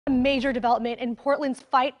A major development in Portland's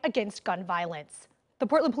fight against gun violence. The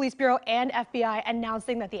Portland Police Bureau and FBI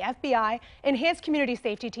announcing that the FBI, Enhanced Community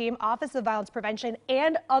Safety Team, Office of Violence Prevention,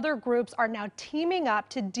 and other groups are now teaming up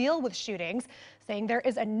to deal with shootings, saying there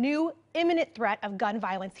is a new imminent threat of gun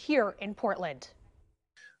violence here in Portland.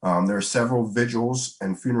 There are several vigils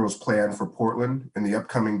and funerals planned for Portland in the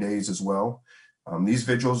upcoming days as well. These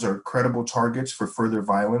vigils are credible targets for further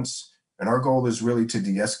violence, and our goal is really to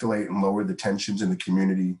de-escalate and lower the tensions in the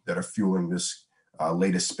community that are fueling this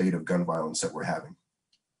latest spate of gun violence that we're having.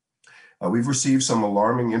 We've received some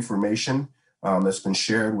alarming information that's been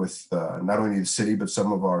shared with not only the city, but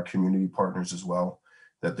some of our community partners as well,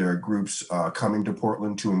 that there are groups coming to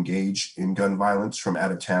Portland to engage in gun violence from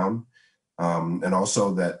out of town. And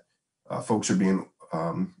also that folks are being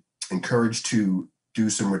encouraged to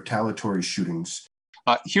do some retaliatory shootings.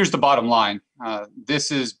 Here's the bottom line.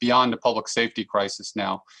 This is beyond a public safety crisis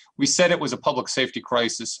now. We said it was a public safety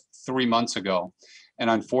crisis 3 months ago. And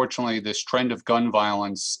unfortunately, this trend of gun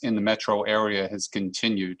violence in the metro area has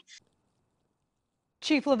continued.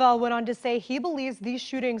 Chief Lovell went on to say he believes these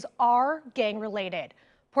shootings are gang-related.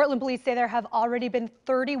 Portland police say there have already been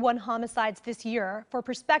 31 homicides this year. For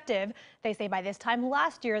perspective, they say by this time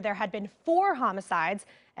last year there had been 4 homicides,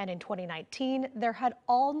 and in 2019 there had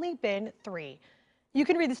only been 3. You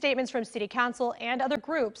can read the statements from City Council and other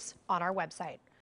groups on our website.